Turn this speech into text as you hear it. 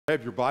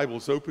Have your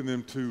Bibles, open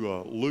them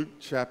to Luke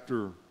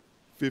chapter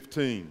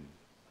 15.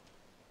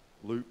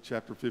 Luke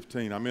chapter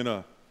 15. I'm in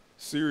a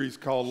series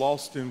called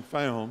Lost and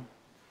Found,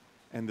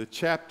 and the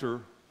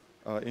chapter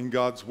in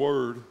God's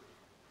Word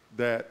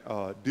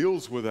that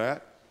deals with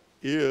that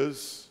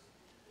is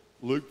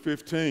Luke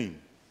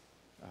 15.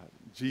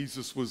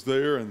 Jesus was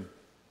there, and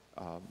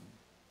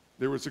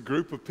there was a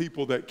group of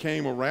people that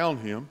came around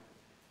him,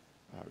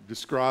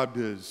 described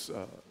as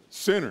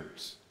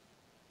sinners.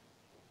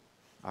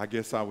 I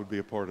guess I would be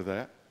a part of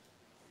that.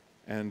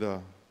 And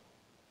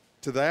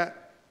to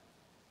that,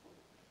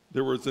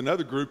 there was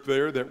another group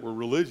there that were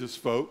religious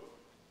folk,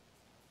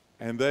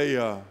 and they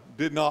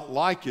did not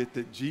like it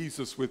that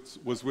Jesus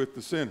was with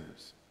the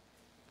sinners.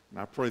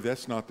 And I pray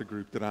that's not the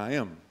group that I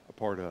am a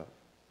part of.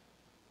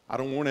 I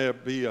don't want to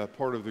be a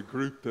part of the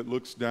group that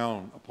looks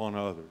down upon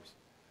others.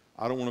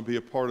 I don't want to be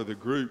a part of the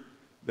group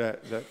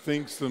that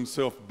thinks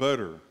themselves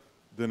better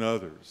than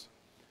others.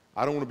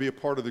 I don't want to be a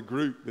part of the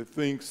group that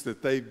thinks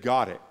that they've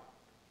got it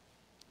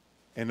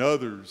and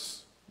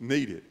others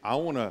need it. I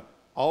want to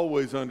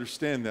always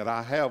understand that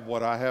I have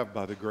what I have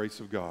by the grace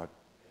of God.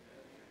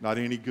 Not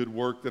any good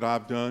work that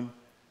I've done.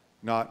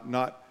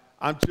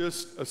 I'm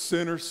just a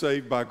sinner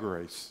saved by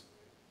grace.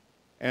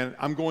 And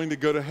I'm going to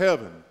go to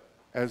heaven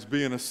as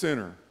being a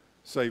sinner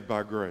saved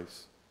by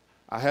grace.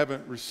 I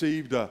haven't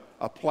received a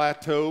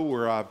plateau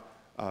where I've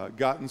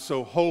gotten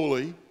so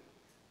holy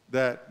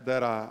that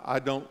I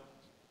don't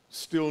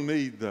still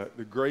need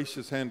the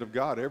gracious hand of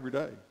God every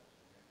day,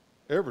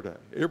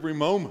 every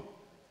moment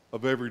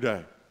of every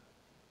day.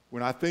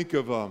 When I think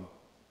of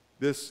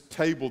this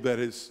table that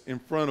is in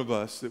front of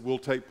us that we'll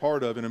take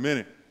part of in a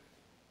minute,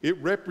 it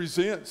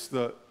represents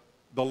the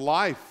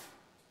life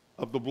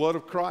of the blood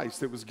of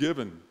Christ that was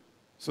given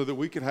so that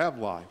we could have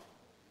life,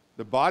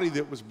 the body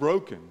that was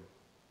broken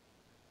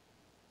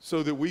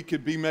so that we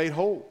could be made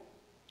whole.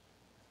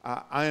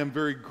 I am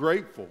very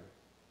grateful,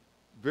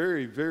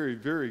 very, very,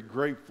 very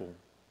grateful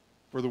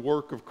for the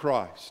work of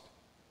Christ.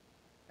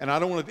 And I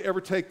don't want to ever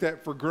take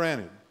that for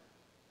granted.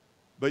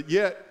 But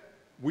yet,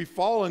 we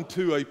fall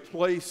into a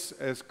place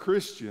as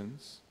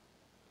Christians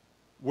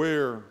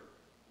where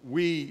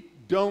we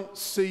don't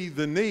see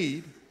the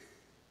need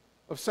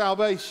of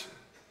salvation.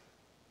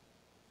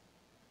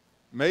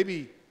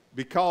 Maybe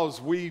because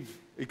we've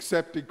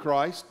accepted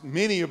Christ.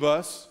 Many of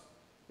us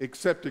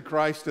accepted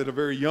Christ at a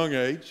very young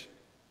age,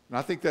 and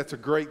I think that's a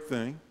great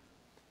thing.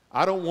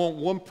 I don't want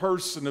one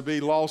person to be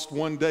lost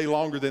one day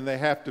longer than they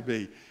have to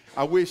be.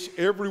 I wish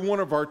every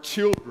one of our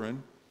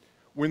children,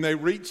 when they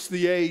reached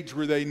the age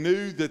where they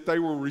knew that they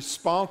were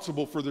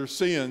responsible for their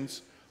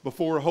sins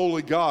before a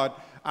holy God,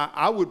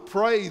 I would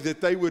pray that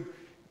they would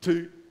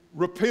to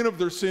repent of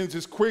their sins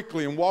as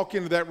quickly and walk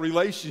into that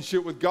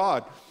relationship with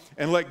God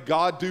and let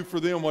God do for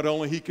them what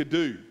only He could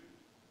do.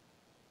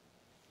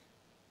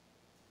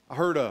 I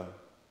heard a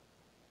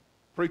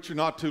preacher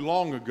not too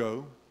long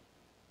ago,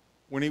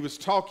 when he was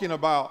talking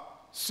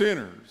about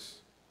sinners,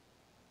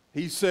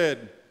 he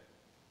said,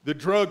 the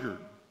drunkard,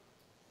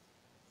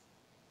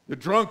 the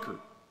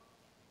drunkard,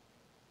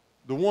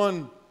 the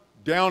one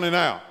down and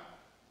out.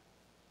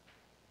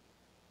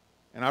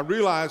 And I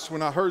realized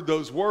when I heard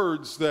those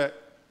words that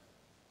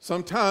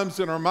sometimes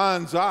in our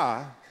mind's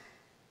eye,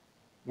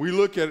 we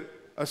look at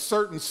a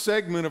certain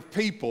segment of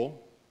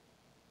people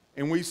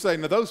and we say,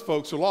 now those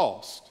folks are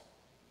lost.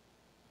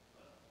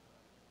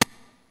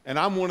 And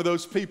I'm one of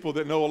those people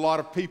that know a lot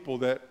of people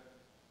that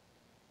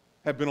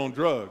have been on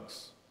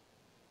drugs.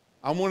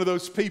 I'm one of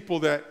those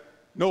people that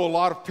know a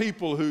lot of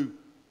people who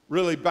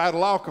really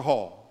battle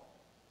alcohol.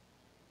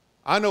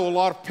 I know a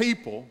lot of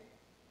people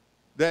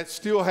that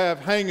still have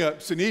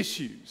hang-ups and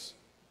issues.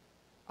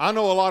 I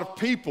know a lot of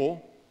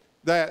people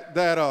that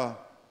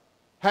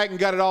hadn't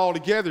got it all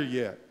together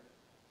yet.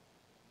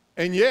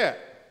 And yet,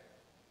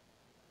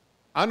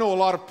 I know a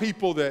lot of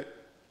people that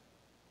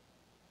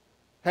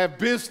have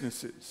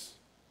businesses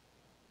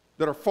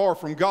that are far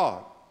from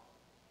God.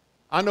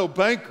 I know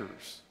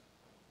bankers.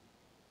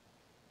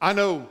 I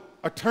know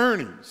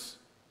attorneys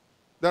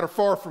that are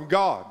far from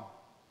God.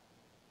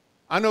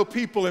 I know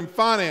people in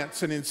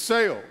finance and in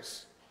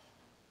sales,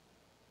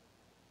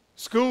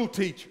 school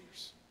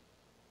teachers,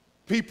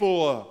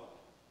 people,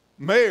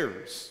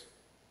 mayors,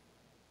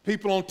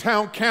 people on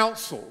town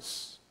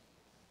councils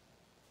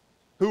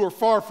who are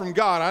far from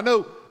God.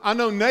 I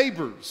know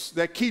neighbors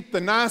that keep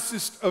the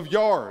nicest of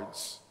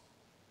yards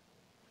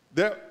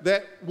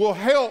that will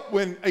help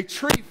when a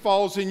tree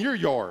falls in your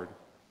yard,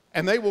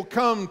 and they will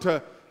come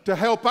to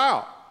help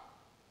out.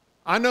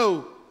 I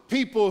know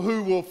people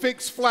who will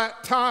fix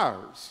flat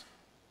tires,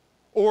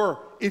 or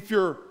if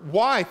your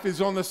wife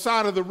is on the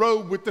side of the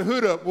road with the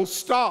hood up, will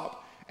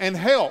stop and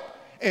help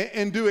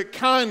and do it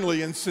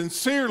kindly and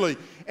sincerely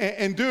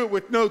and do it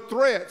with no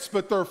threats,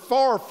 but they're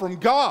far from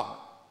God.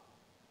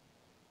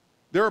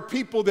 There are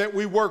people that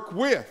we work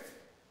with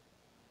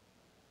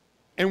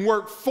and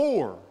work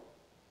for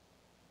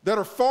that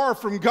are far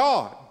from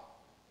God.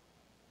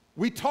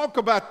 We talk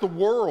about the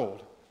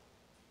world,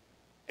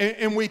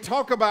 and we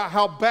talk about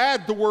how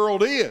bad the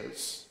world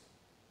is,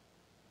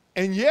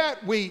 and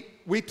yet we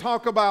we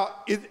talk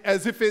about it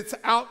as if it's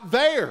out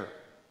there,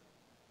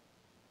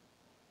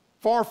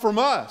 far from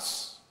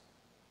us.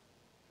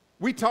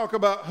 We talk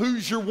about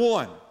who's your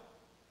one,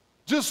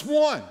 just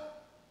one.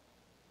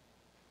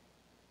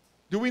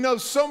 Do we know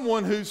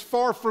someone who's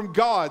far from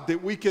God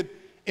that we could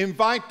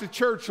invite to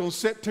church on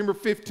September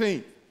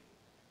 15th?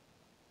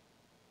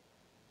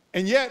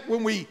 And yet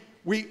when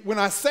when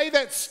I say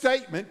that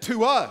statement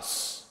to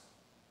us,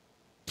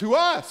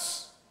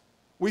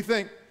 we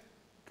think,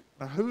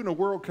 now who in the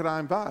world could I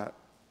invite?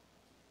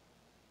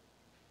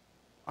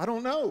 I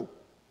don't know.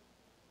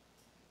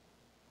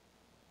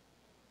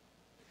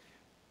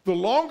 The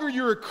longer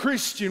you're a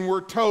Christian,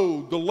 we're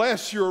told, the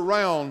less you're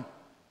around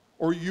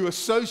or you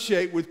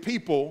associate with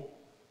people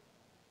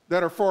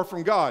that are far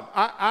from God.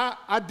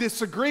 I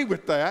disagree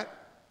with that.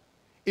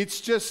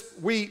 It's just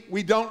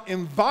we don't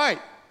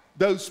invite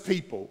those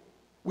people.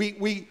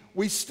 We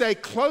stay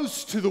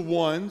close to the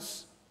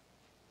ones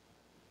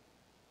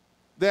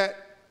that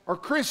are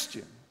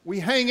Christian. We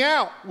hang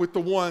out with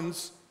the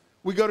ones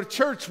we go to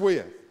church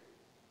with.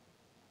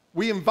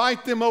 We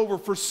invite them over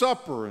for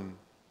supper, and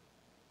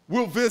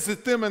we'll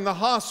visit them in the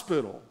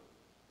hospital.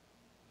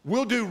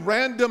 We'll do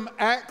random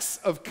acts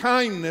of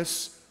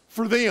kindness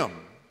for them.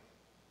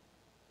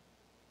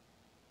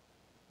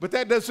 But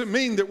that doesn't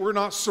mean that we're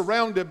not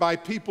surrounded by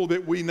people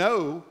that we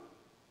know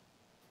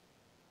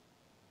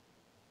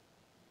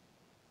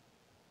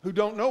who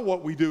don't know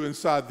what we do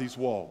inside these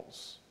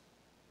walls,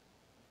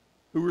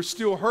 who are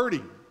still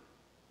hurting.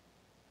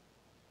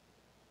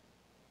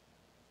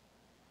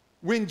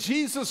 When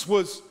Jesus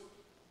was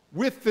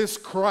with this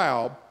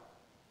crowd,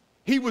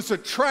 he was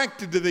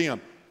attracted to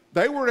them.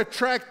 They were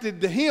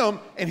attracted to him,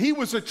 and he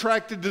was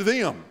attracted to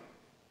them.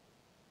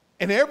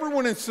 And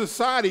everyone in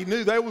society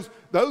knew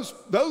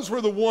those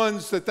were the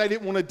ones that they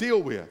didn't want to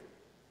deal with.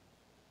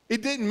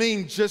 It didn't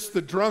mean just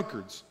the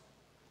drunkards.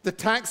 The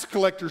tax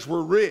collectors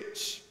were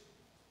rich.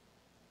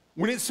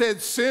 When it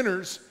said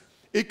sinners,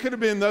 it could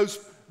have been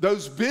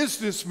those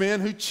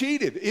businessmen who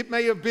cheated. It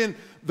may have been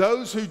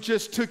those who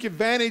just took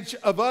advantage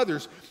of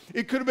others.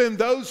 It could have been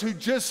those who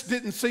just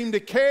didn't seem to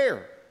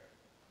care.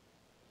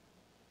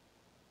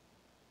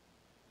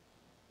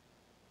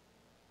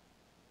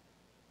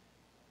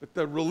 But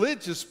the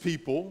religious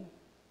people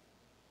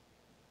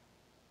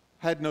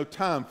had no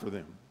time for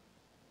them.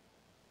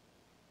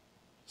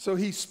 So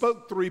he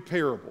spoke 3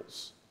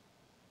 parables.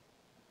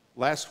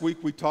 Last week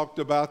we talked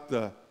about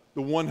the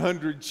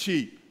 100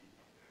 sheep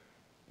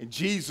and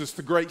Jesus,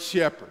 the great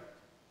shepherd.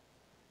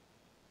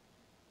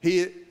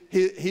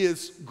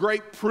 His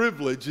great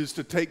privilege is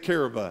to take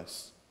care of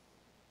us.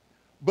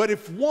 But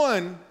if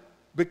one,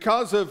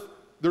 because of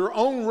their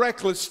own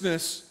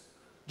recklessness,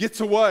 gets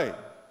away,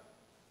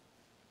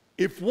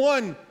 if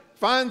one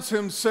finds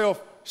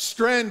himself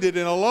stranded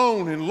and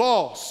alone and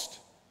lost,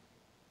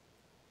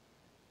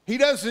 he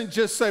doesn't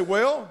just say,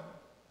 well,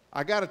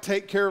 I got to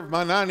take care of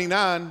my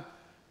 99.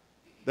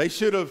 They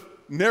should have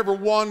never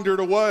wandered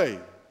away.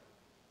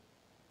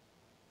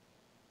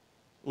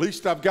 At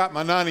least I've got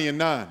my 90 and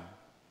 9.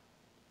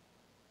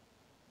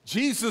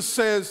 Jesus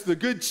says the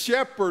good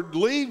shepherd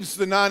leaves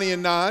the 90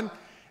 and 9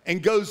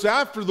 and goes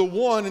after the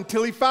one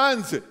until he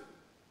finds it.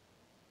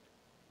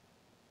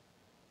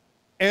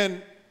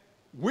 And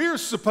we're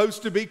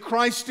supposed to be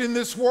Christ in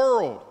this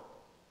world.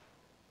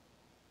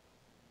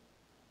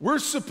 We're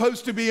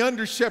supposed to be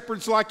under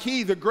shepherds like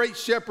he, the great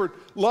shepherd,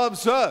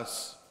 loves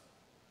us.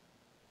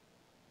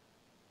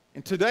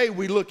 And today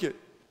we look at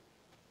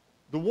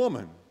the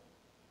woman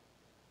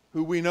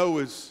who we know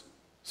is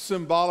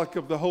symbolic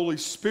of the Holy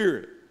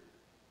Spirit.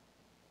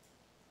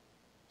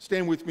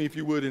 Stand with me if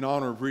you would in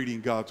honor of reading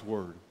God's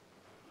Word.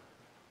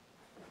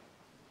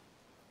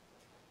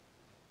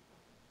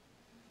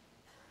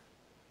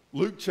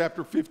 Luke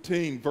chapter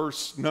 15,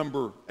 verse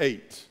number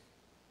 8.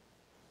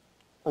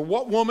 Or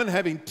what woman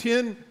having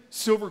 10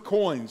 silver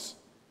coins,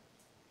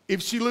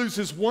 if she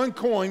loses 1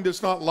 coin,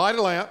 does not light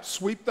a lamp,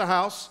 sweep the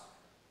house,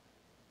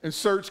 and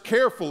search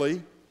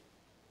carefully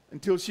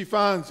until she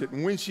finds it?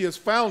 And when she has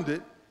found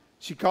it,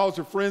 she calls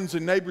her friends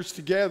and neighbors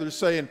together,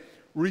 saying,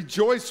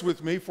 rejoice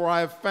with me, for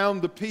I have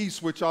found the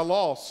piece which I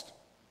lost.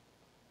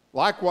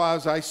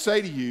 Likewise, I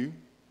say to you,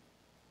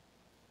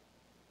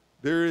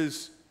 there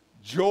is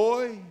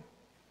joy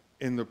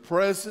in the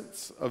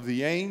presence of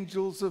the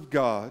angels of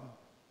God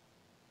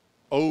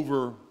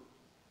over,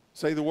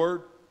 say the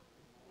word,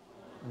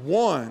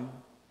 one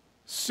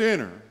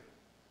sinner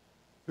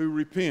who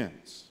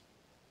repents.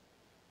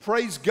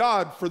 Praise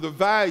God for the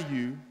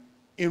value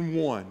in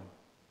one.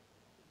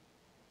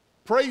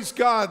 Praise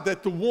God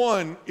that the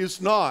one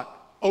is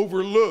not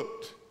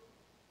overlooked.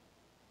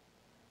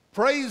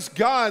 Praise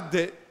God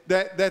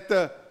that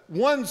the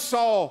one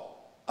saw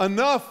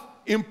enough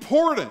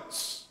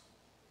importance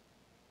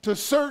to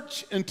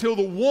search until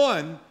the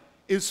one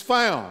is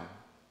found.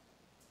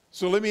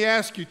 So let me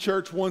ask you,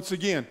 church, once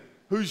again,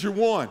 who's your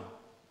one?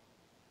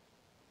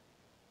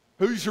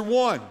 Who's your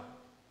one?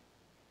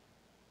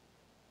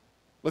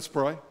 Let's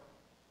pray.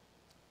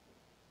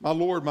 My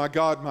Lord, my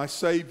God, my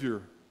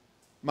Savior,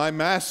 my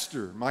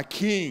Master, my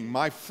King,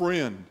 my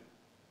friend,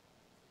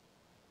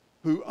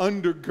 who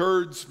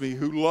undergirds me,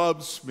 who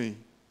loves me,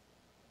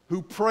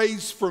 who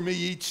prays for me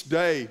each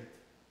day.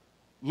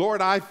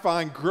 Lord, I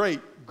find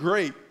great,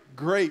 great,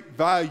 great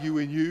value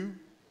in you.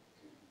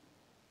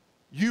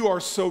 You are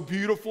so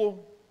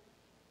beautiful.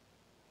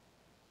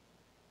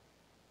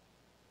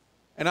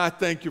 And I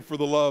thank you for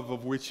the love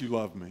of which you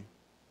love me.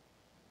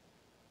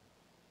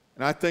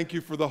 And I thank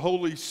you for the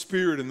Holy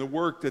Spirit and the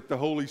work that the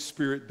Holy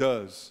Spirit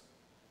does,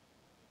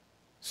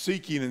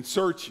 seeking and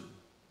searching,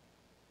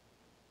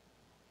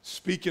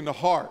 speaking to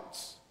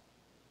hearts,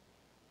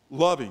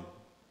 loving,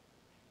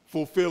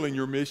 fulfilling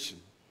your mission.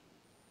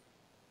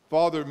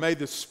 Father, may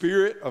the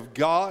Spirit of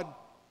God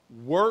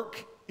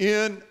work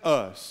in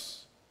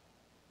us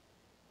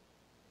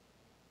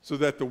so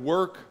that the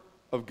work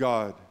of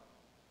God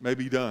may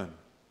be done.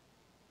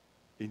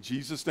 In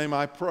Jesus' name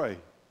I pray,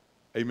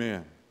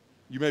 amen.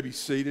 You may be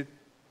seated.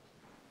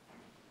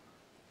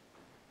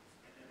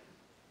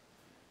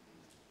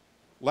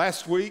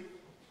 Last week,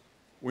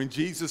 when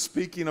Jesus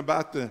speaking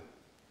about the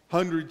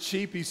 100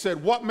 sheep, he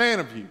said, "What man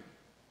of you?"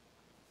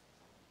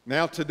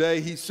 Now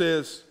today he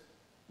says,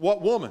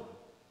 "What woman?"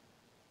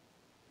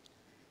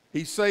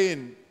 He's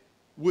saying,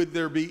 would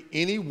there be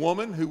any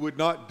woman who would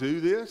not do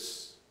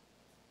this?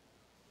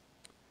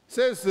 It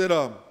says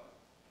that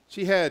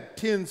she had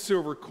 10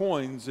 silver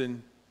coins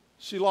and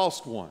she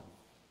lost one.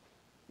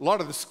 A lot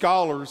of the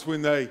scholars,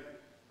 when they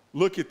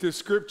look at this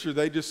scripture,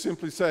 they just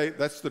simply say,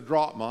 that's the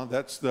drachma,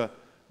 that's the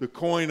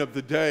coin of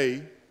the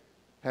day,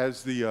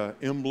 has the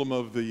emblem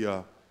of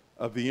the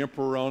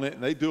emperor on it.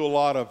 And they do a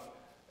lot of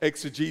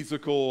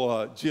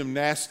exegetical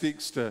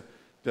gymnastics to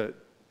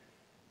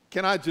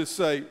can I just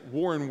say,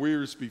 Warren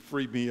Wiersbe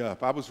freed me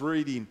up. I was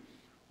reading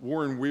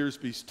Warren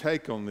Wiersbe's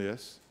take on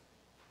this,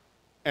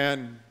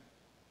 and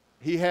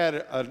he had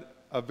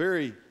a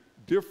very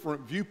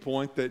different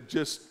viewpoint that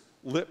just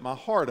lit my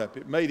heart up.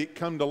 It made it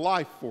come to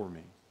life for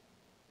me.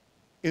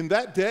 In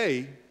that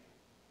day,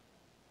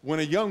 when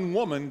a young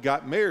woman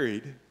got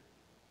married,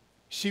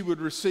 she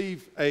would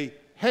receive a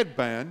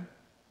headband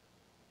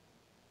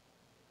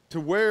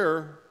to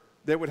wear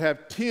that would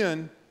have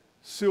 10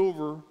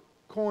 silver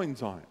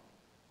coins on it.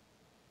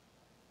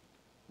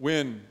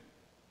 When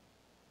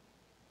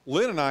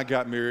Lynn and I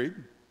got married,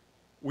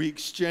 we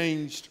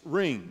exchanged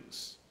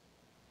rings.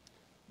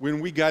 When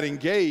we got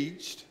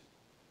engaged,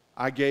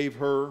 I gave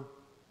her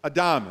a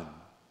diamond.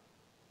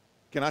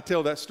 Can I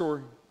tell that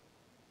story?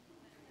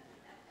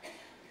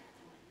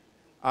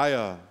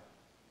 I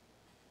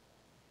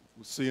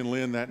was seeing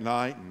Lynn that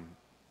night and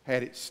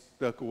had it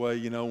stuck away,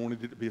 you know,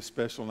 wanted it to be a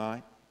special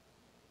night.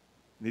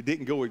 And it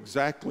didn't go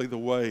exactly the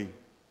way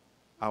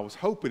I was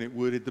hoping it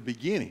would at the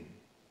beginning.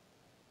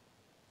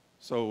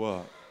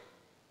 So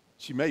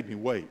she made me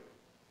wait.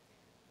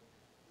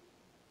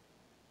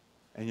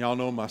 And y'all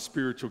know my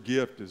spiritual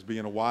gift is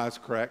being a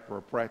wisecrack or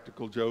a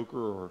practical joker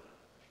or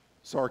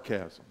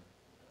sarcasm.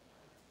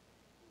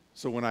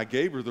 So when I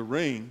gave her the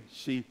ring,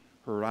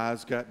 her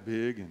eyes got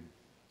big and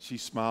she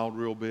smiled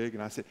real big.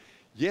 And I said,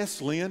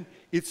 "Yes, Lynn,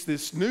 it's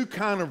this new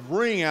kind of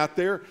ring out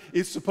there.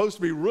 It's supposed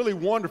to be really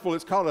wonderful.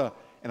 It's called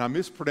and I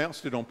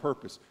mispronounced it on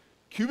purpose,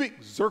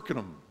 cubic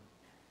zirconium."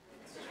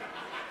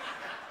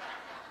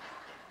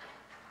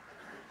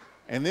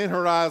 And then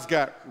her eyes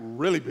got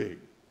really big.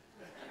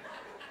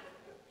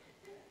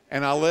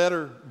 And I let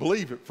her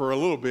believe it for a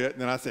little bit,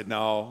 and then I said,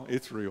 "No,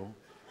 it's real."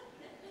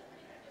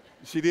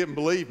 She didn't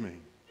believe me.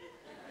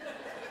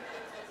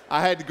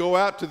 I had to go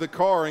out to the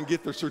car and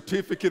get the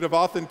certificate of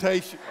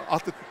authentication.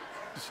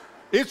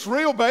 It's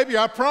real, baby,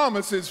 I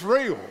promise, it's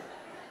real.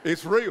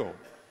 It's real.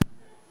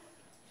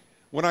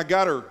 When I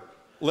got her,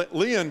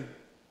 Lynn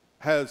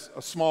has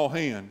a small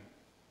hand,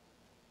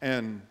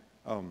 and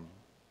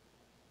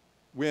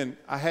when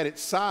I had it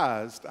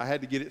sized, I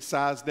had to get it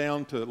sized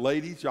down to,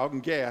 ladies, y'all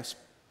can gasp,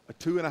 a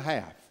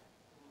 2.5.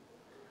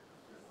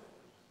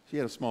 She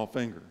had a small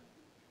finger.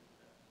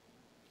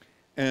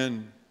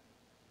 And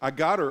I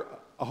got her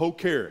a whole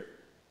carat,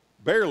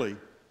 barely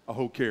a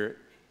whole carat,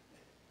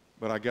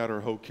 but I got her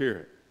a whole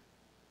carat.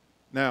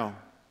 Now,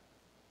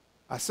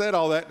 I said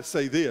all that to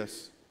say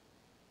this.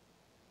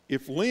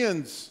 If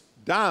Lynn's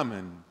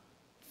diamond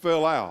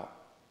fell out,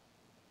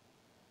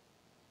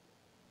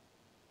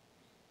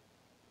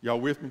 y'all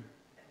with me?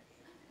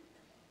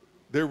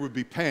 There would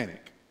be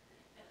panic.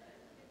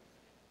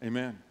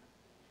 Amen.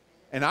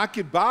 And I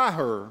could buy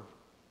her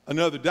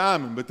another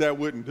diamond, but that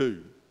wouldn't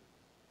do.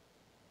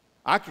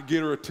 I could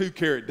get her a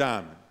 2-carat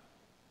diamond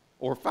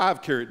or a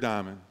 5-carat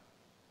diamond.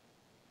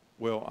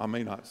 Well, I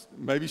may not.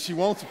 Maybe she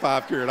wants a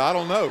 5-carat. I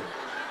don't know.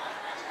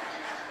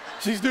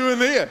 She's doing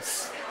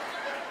this.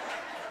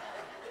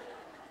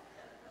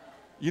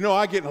 You know,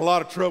 I get in a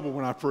lot of trouble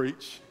when I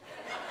preach.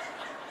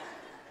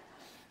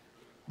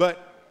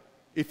 But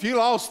if you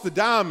lost the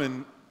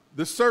diamond,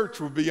 the search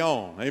would be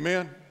on.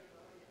 Amen?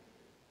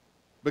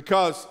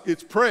 Because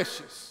it's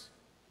precious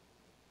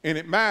and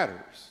it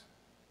matters.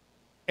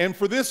 And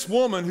for this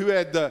woman who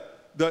had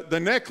the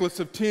necklace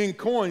of 10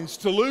 coins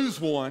to lose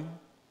one,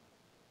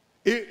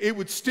 it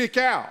would stick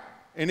out,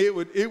 and it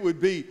would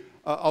be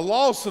a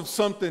loss of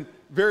something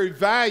very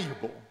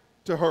valuable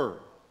to her.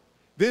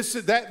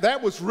 That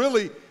was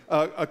really,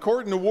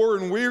 according to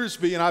Warren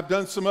Wiersbe, and I've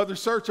done some other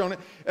search on it,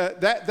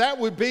 that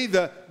would be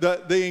the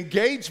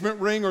engagement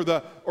ring or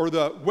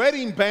the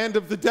wedding band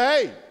of the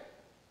day.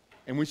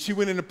 And when she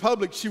went into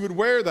public, she would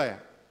wear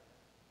that.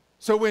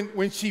 So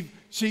when she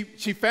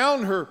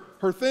found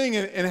her thing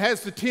and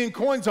has the 10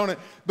 coins on it,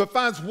 but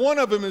finds one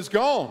of them is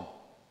gone,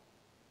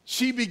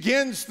 she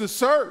begins the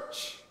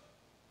search.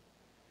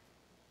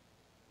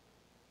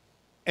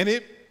 And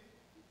it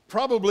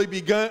probably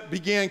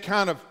began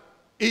kind of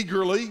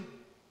eagerly,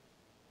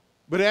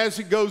 but as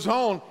it goes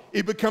on,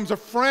 it becomes a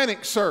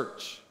frantic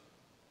search.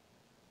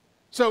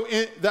 So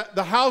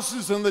the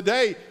houses in the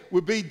day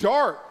would be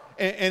dark,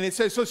 and it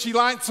says, so she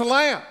lights a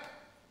lamp.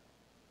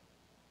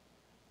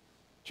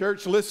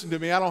 Church, listen to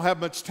me. I don't have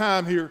much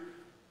time here.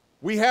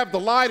 We have the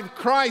light of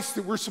Christ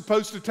that we're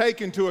supposed to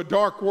take into a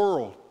dark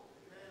world.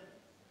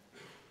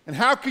 And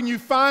how can you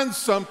find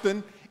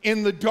something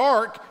in the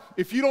dark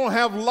if you don't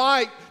have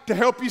light to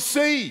help you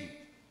see?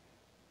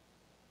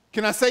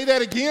 Can I say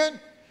that again?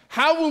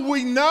 How will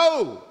we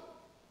know?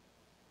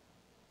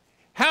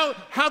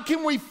 How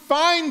can we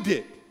find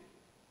it?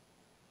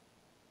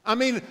 I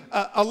mean,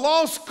 a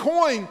lost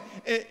coin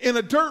in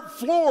a dirt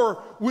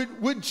floor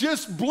would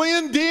just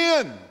blend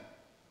in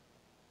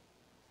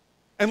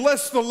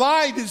unless the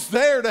light is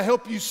there to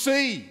help you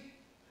see.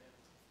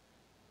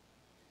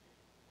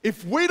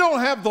 If we don't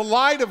have the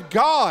light of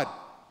God,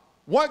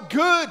 what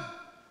good?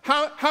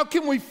 How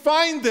can we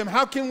find them?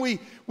 How can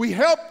we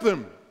help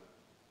them?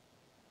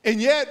 And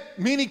yet,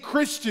 many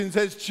Christians,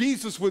 as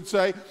Jesus would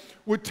say,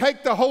 would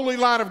take the holy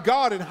light of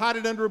God and hide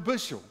it under a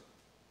bushel.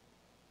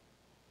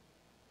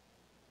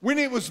 When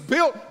it was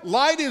built,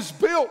 light is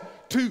built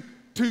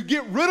to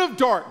get rid of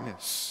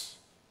darkness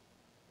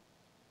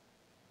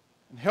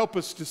and help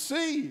us to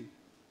see.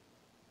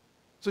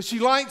 So she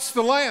lights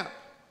the lamp.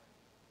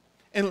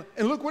 And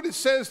look what it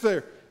says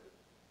there.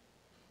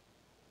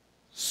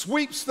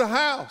 Sweeps the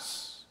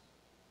house.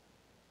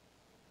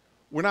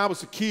 When I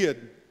was a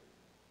kid,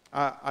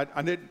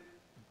 I didn't,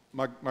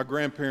 my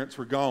grandparents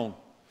were gone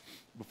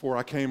before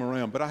I came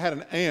around, but I had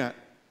an aunt,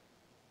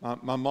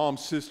 my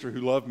mom's sister,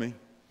 who loved me,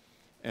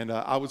 and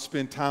I would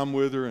spend time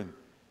with her,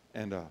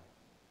 and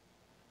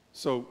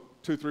so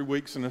 2-3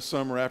 weeks in the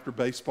summer after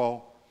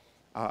baseball,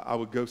 I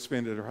would go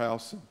spend at her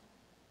house.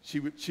 She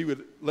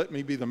would let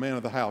me be the man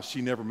of the house.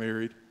 She never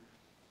married,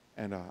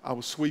 and I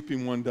was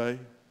sweeping one day,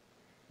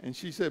 and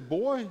she said,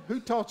 "Boy,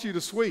 who taught you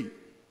to sweep?"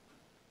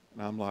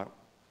 And I'm like,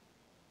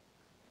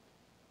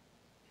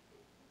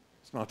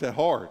 "It's not that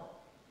hard,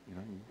 you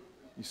know.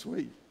 You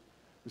sweep."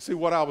 You see,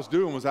 what I was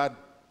doing was I'd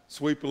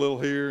sweep a little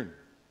here, and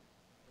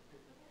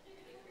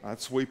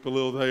I'd sweep a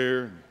little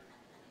there.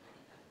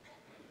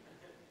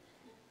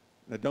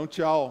 Now, don't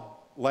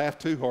y'all laugh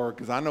too hard,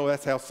 because I know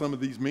that's how some of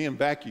these men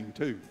vacuum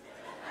too.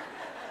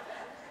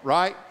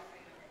 Right?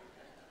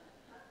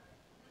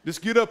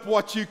 Just get up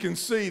what you can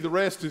see. The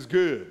rest is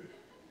good.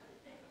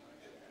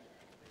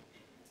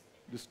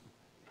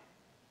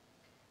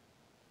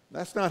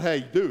 That's not how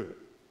you do it.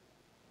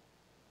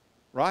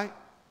 Right?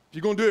 If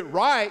you're going to do it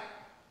right,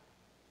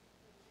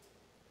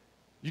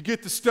 you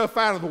get the stuff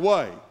out of the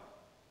way.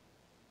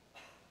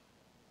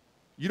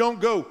 You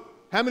don't go,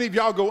 how many of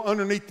y'all go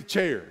underneath the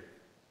chair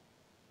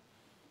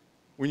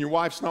when your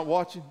wife's not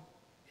watching?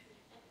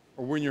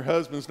 Or when your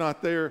husband's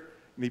not there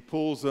and he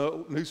pulls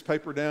a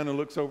newspaper down and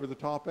looks over the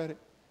top at it?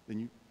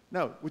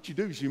 No, what you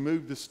do is you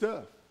move the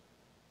stuff.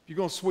 If you're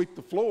going to sweep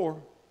the floor,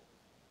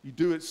 you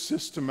do it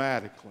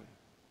systematically.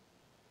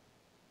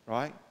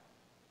 Right?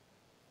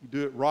 You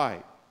do it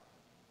right.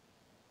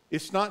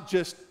 It's not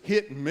just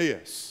hit and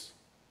miss.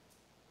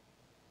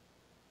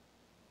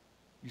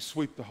 You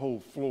sweep the whole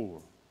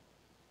floor.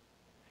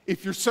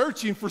 If you're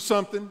searching for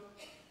something,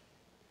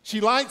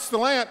 she lights the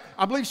lamp.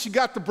 I believe she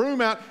got the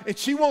broom out, and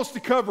she wants to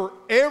cover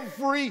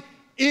every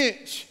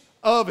inch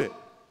of it.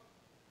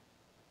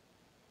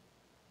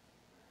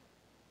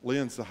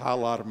 Lynn's the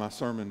highlight of my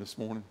sermon this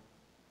morning.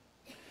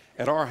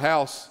 At our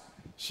house,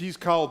 she's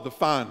called the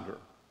finder.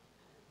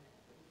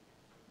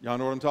 Y'all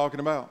know what I'm talking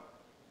about?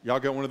 Y'all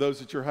got one of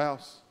those at your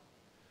house?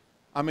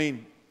 I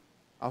mean,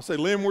 I'll say,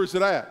 "Lynn, where's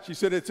it at?" She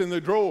said, "It's in the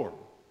drawer."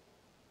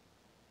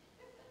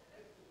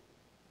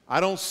 I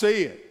don't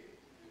see it.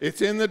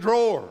 It's in the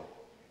drawer.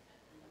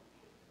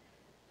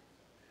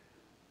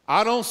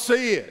 I don't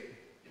see it.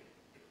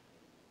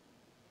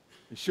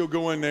 And she'll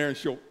go in there and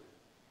it's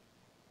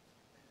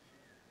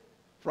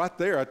right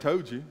there, I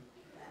told you.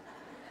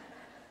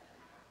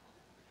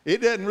 It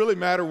doesn't really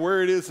matter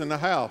where it is in the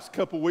house. A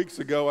couple weeks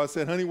ago, I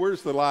said, "Honey,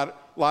 where's the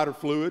lighter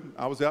fluid?"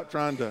 I was out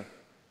trying to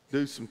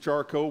do some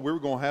charcoal. We were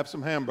going to have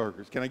some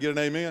hamburgers. Can I get an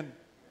amen?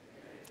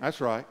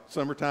 That's right.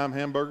 Summertime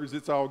hamburgers,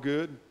 it's all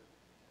good.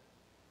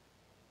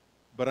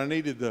 But I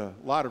needed the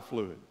lighter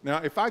fluid. Now,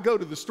 if I go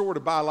to the store to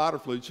buy lighter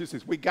fluid, she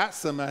says, "We got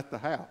some at the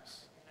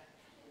house."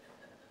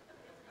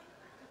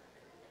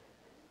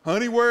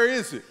 "Honey, where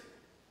is it?"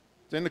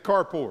 "It's in the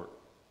carport."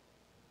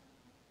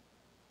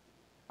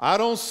 "I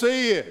don't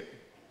see it."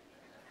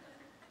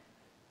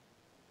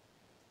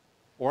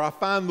 Or I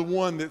find the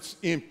one that's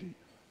empty.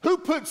 Who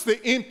puts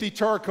the empty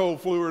charcoal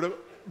fluid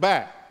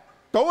back?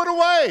 Throw it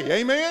away,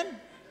 amen?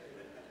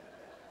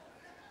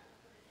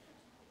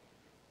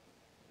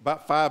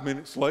 About 5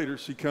 minutes later,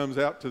 she comes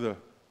out to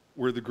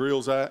where the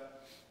grill's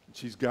at, and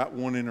she's got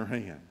one in her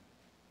hand.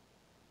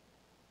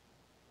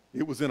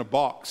 It was in a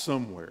box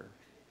somewhere.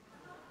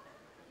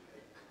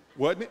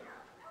 Wasn't it?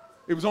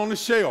 It was on the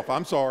shelf.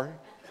 I'm sorry.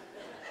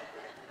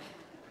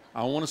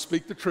 I want to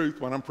speak the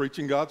truth when I'm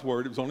preaching God's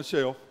word. It was on the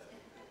shelf.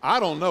 I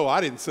don't know. I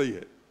didn't see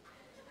it.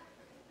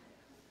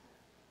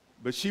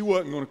 But she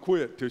wasn't going to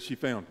quit till she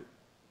found it.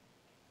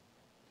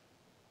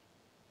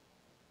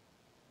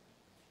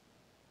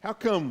 How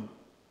come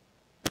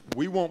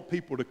we want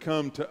people to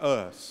come to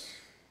us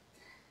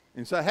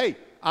and say, hey,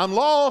 I'm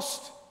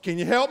lost. Can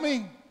you help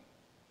me?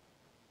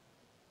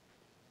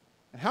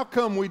 And how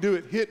come we do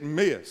it hit and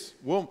miss?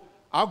 Well,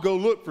 I'll go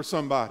look for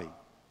somebody.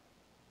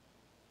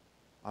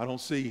 I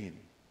don't see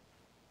any.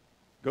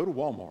 Go to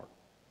Walmart.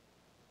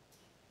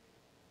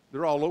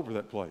 They're all over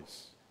that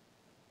place.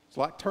 It's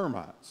like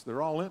termites.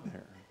 They're all in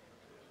there.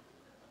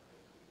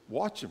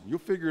 Watch them. You'll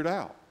figure it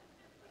out.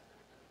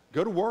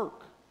 Go to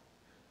work.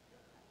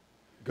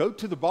 Go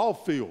to the ball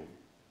field.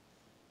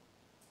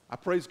 I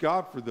praise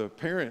God for the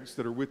parents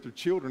that are with their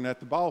children at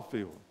the ball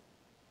field.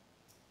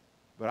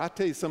 But I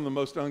tell you, some of the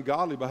most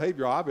ungodly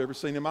behavior I've ever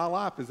seen in my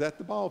life is at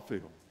the ball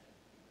field.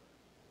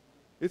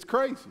 It's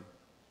crazy.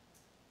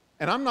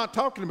 And I'm not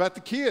talking about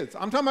the kids.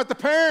 I'm talking about the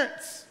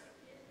parents.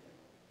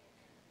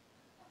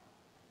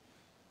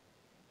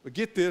 But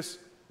get this,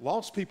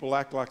 lost people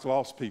act like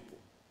lost people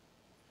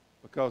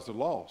because they're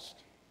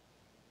lost.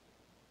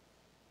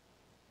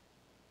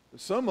 But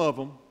some of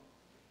them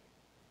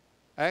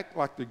act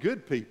like they're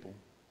good people,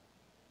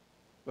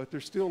 but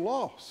they're still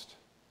lost.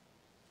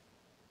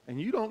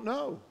 And you don't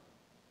know.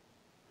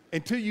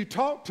 Until you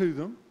talk to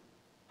them,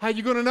 how are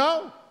you going to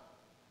know?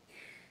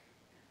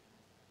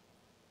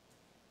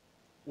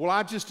 Well,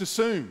 I just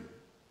assume.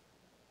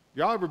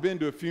 Y'all ever been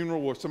to a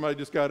funeral where somebody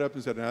just got up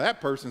and said, now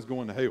that person's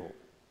going to hell?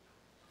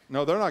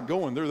 No, they're not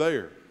going, they're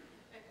there.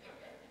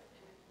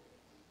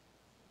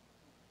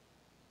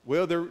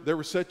 Well, they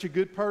were such a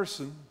good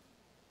person.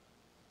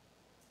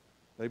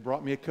 They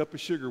brought me a cup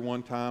of sugar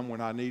one time when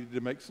I needed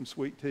to make some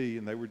sweet tea,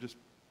 and they were just,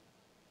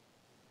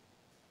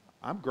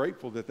 I'm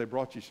grateful that they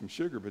brought you some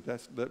sugar, but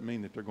that doesn't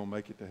mean that they're going to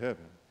make it to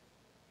heaven.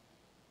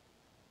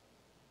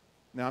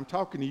 Now, I'm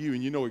talking to you,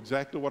 and you know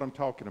exactly what I'm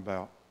talking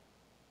about.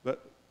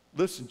 But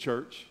listen,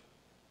 church,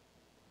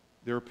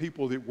 there are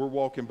people that we're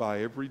walking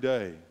by every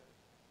day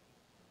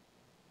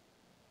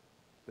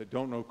that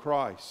don't know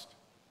Christ,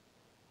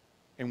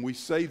 and we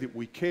say that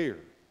we care.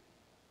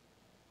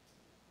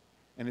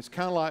 And it's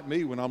kind of like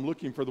me when I'm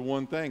looking for the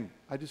one thing.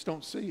 I just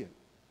don't see it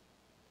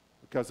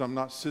because I'm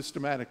not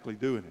systematically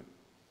doing it.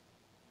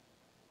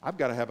 I've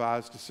got to have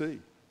eyes to see.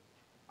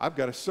 I've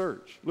got to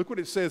search. Look what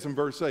it says in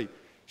verse 8.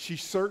 She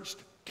searched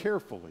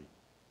carefully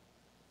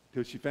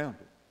till she found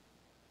it.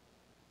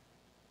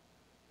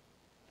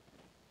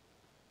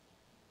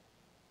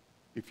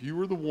 If you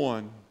were the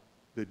one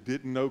that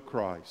didn't know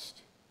Christ,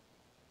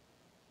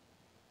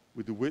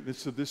 would the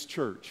witness of this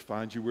church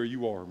find you where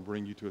you are and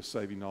bring you to a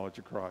saving knowledge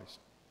of Christ?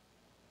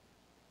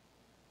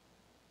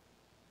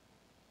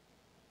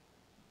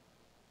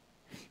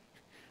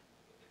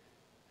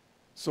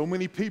 So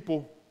many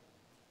people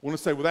want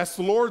to say, well, that's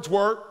the Lord's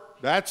work.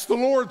 That's the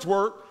Lord's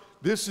work.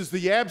 This is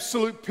the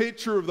absolute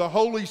picture of the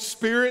Holy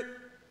Spirit,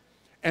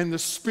 and the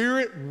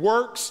Spirit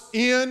works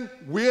in,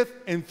 with,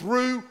 and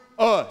through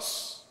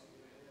us.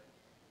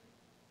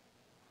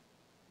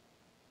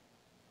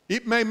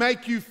 It may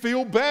make you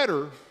feel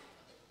better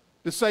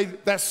to say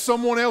that's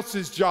someone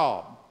else's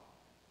job.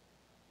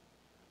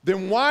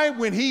 Then why,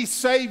 when He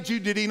saved you,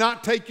 did He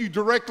not take you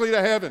directly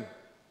to heaven?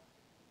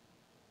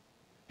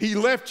 He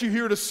left you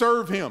here to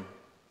serve Him.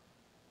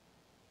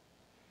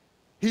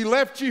 He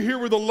left you here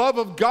with the love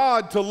of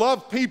God to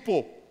love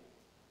people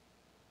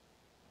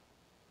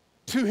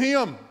to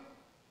Him.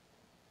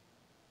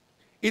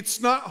 It's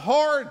not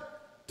hard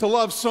to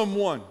love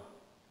someone.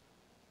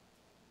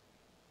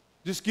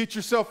 Just get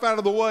yourself out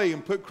of the way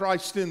and put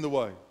Christ in the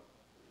way.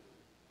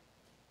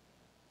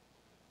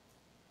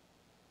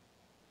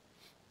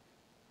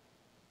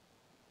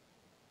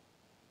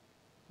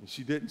 And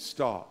she didn't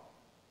stop.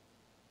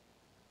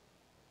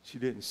 She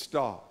didn't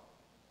stop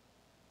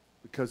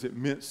because it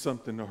meant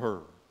something to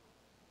her.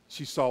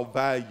 She saw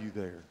value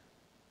there.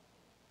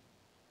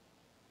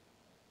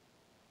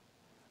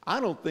 I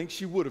don't think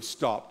she would have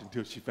stopped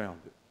until she found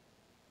it.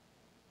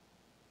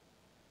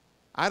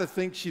 I'd have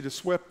think she'd have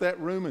swept that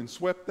room and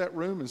swept that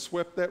room and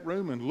swept that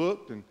room and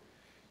looked, and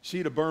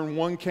she'd have burned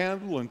 1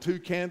 candle and 2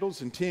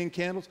 candles and 10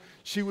 candles.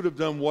 She would have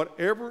done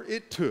whatever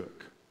it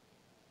took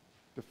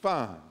to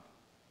find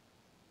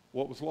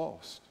what was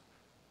lost.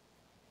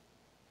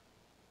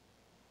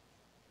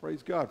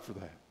 Praise God for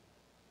that.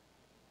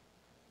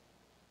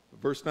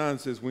 Verse 9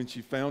 says, when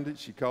she found it,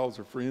 she calls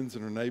her friends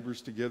and her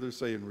neighbors together,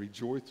 saying,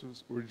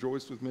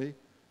 rejoice with me,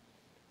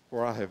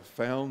 for I have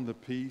found the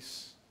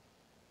piece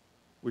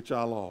which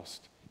I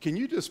lost. Can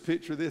you just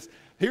picture this?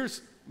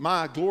 Here's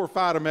my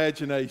glorified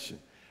imagination.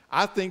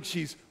 I think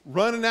she's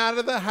running out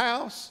of the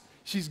house.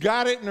 She's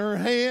got it in her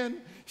hand.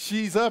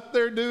 She's up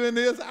there doing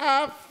this.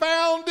 I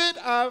found it.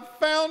 I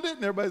found it.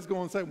 And everybody's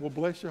going to say, well,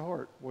 bless your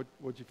heart.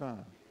 What'd you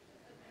find?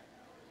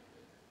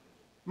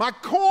 My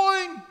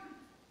coin.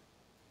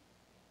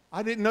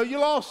 I didn't know you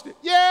lost it.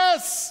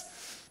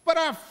 Yes, but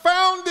I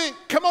found it.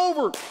 Come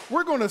over.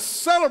 We're going to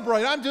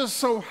celebrate. I'm just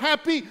so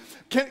happy.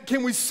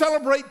 Can we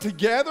celebrate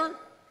together?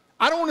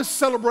 I don't want to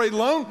celebrate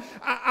alone.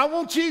 I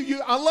want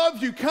you. I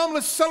love you. Come,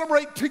 let's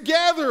celebrate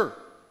together.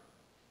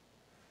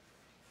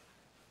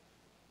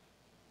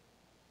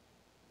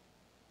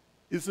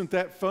 Isn't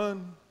that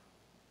fun?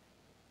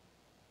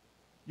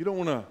 You don't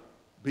want to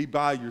be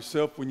by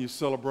yourself when you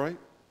celebrate.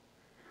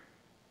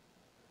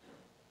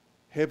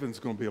 Heaven's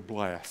going to be a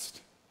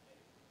blast.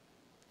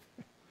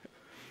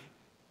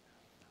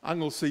 I'm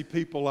going to see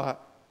people like,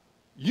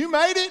 you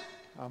made it?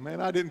 Oh,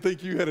 man, I didn't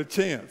think you had a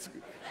chance.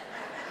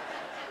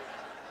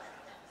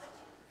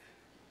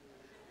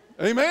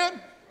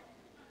 Amen?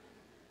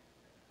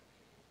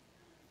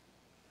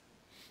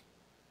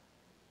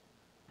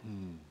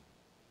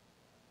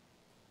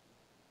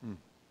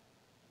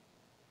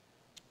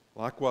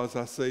 Likewise,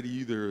 I say to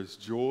you, there is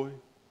joy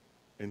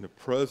in the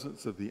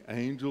presence of the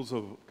angels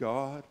of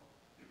God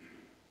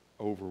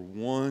over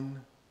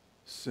one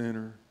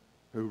sinner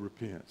who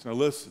repents. Now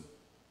listen,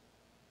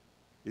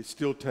 it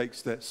still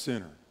takes that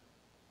sinner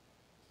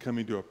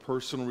coming to a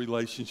personal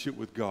relationship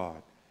with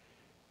God.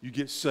 You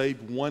get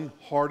saved one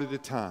heart at a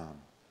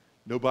time.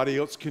 Nobody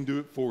else can do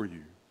it for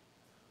you.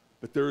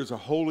 But there is a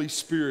Holy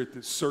Spirit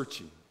that's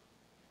searching,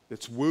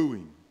 that's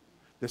wooing,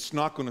 that's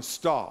not going to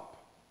stop.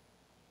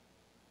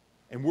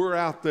 And we're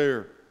out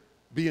there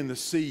being the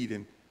seed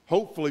and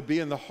hopefully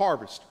being the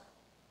harvester.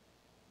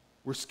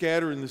 We're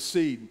scattering the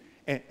seed.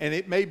 And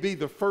it may be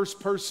the first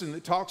person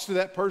that talks to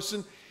that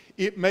person.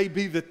 It may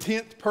be the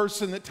 10th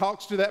person that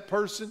talks to that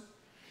person.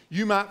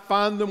 You might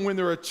find them when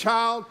they're a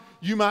child.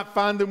 You might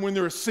find them when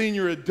they're a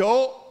senior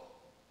adult.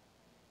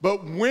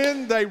 But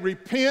when they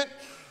repent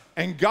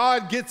and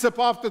God gets up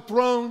off the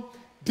throne,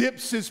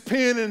 dips his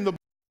pen in the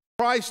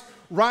Christ,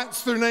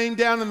 writes their name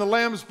down in the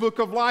Lamb's Book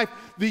of Life,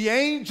 the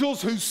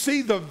angels who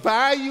see the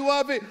value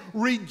of it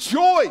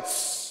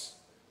rejoice.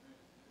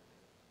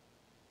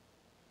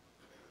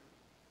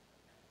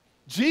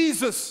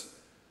 Jesus,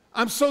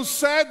 I'm so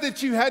sad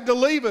that you had to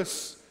leave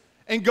us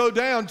and go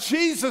down.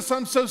 Jesus,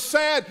 I'm so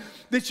sad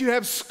that you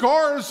have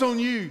scars on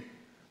you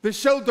that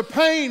showed the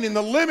pain and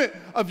the limit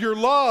of your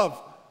love.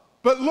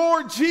 But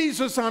Lord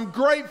Jesus, I'm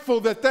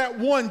grateful that that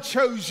one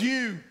chose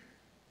you.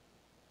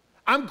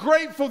 I'm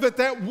grateful that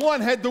that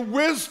one had the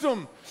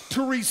wisdom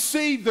to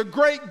receive the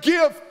great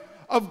gift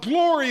of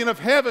glory and of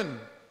heaven.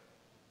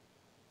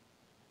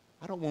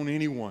 I don't want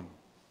anyone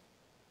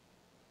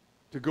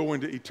to go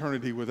into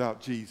eternity without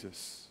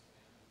Jesus.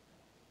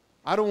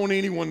 I don't want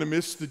anyone to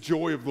miss the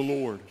joy of the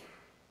Lord.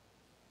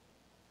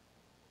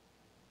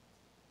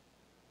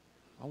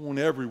 I want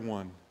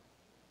everyone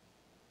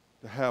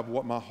to have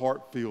what my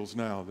heart feels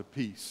now, the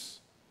peace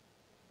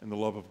and the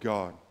love of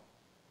God.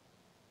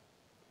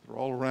 They're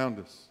all around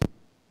us.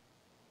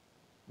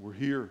 We're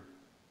here.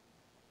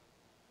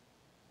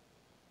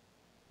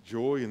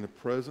 Joy in the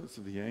presence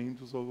of the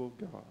angels of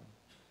God.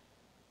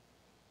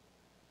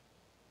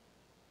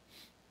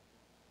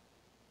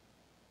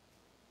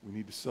 We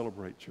need to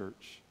celebrate,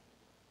 church.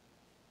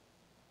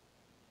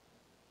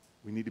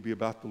 We need to be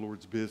about the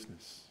Lord's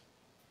business.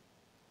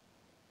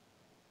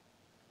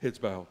 Heads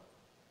bowed,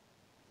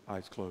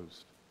 eyes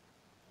closed.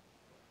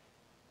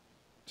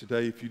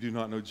 Today, if you do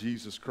not know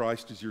Jesus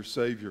Christ as your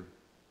Savior,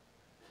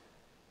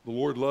 the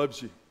Lord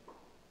loves you.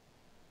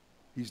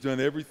 He's done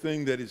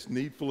everything that is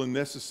needful and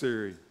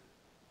necessary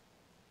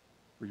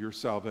for your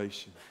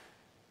salvation.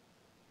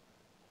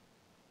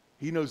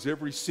 He knows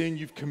every sin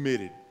you've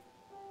committed.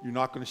 You're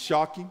not going to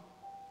shock him.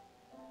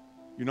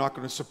 You're not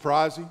going to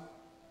surprise him.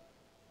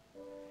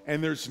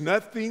 And there's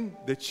nothing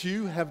that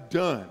you have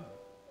done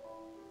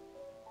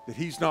that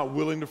he's not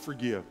willing to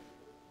forgive.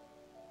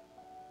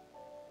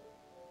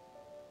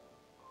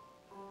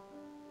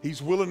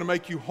 He's willing to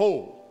make you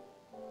whole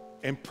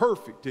and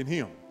perfect in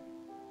him.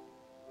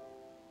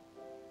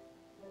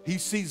 He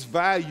sees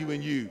value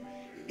in you,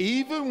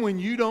 even when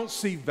you don't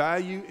see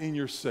value in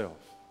yourself.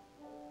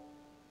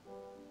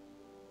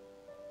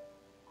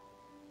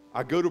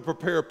 I go to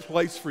prepare a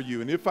place for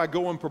you, and if I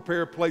go and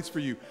prepare a place for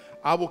you,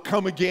 I will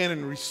come again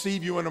and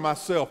receive you into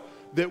myself,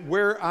 that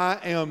where I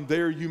am,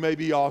 there you may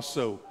be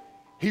also.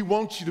 He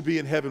wants you to be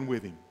in heaven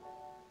with him.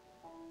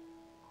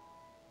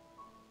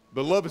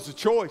 But love is a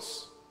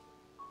choice.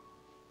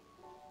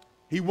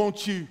 He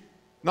wants you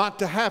not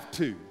to have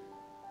to,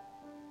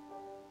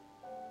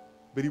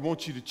 but he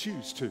wants you to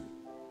choose to.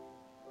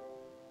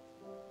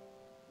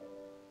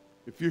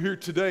 If you're here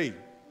today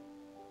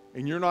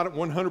and you're not at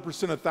 100%,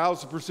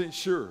 1,000%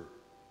 sure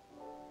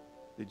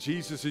that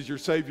Jesus is your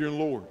Savior and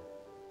Lord,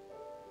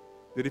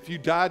 that if you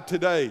died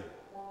today,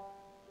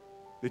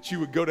 that you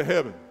would go to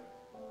heaven.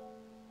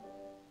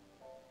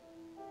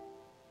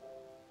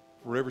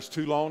 Forever's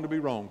too long to be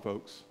wrong,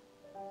 folks.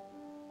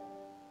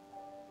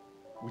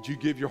 Would you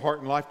give your heart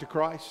and life to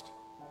Christ?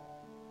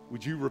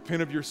 Would you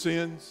repent of your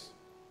sins?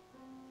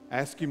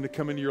 Ask Him to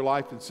come into your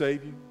life and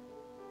save you?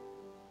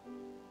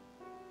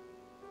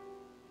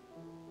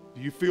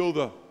 Do you feel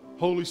the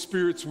Holy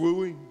Spirit's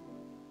wooing?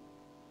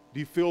 Do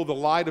you feel the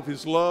light of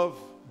His love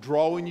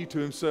drawing you to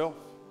Himself?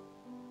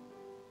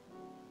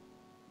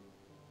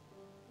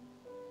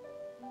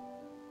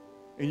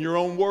 In your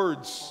own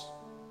words,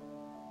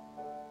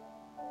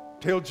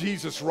 tell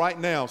Jesus right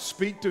now,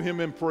 speak to Him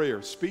in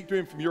prayer. Speak to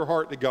Him from your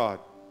heart to God.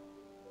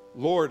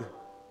 Lord,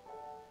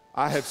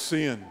 I have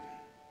sinned.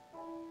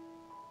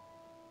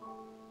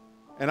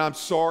 And I'm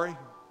sorry.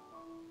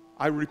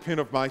 I repent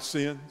of my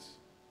sins.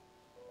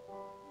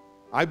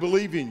 I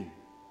believe in you.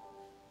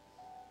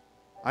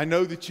 I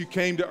know that you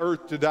came to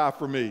earth to die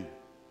for me.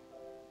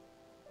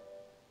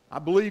 I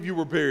believe you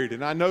were buried,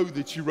 and I know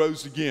that you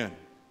rose again.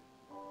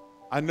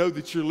 I know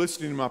that you're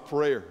listening to my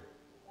prayer.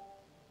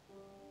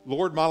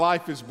 Lord, my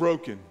life is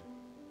broken.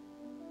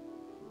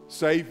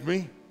 Save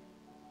me.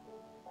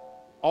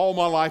 All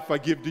my life I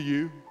give to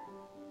you.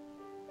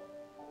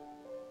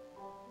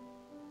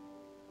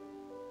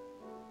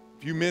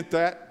 If you meant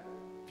that,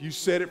 if you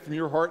said it from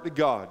your heart to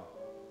God,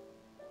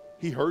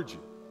 He heard you.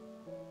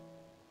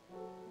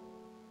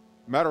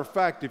 Matter of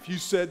fact, if you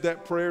said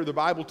that prayer, the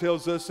Bible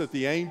tells us that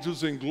the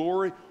angels in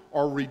glory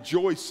are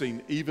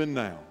rejoicing even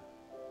now.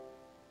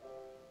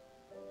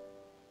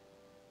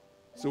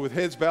 So with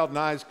heads bowed and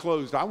eyes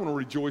closed, I want to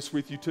rejoice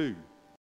with you too.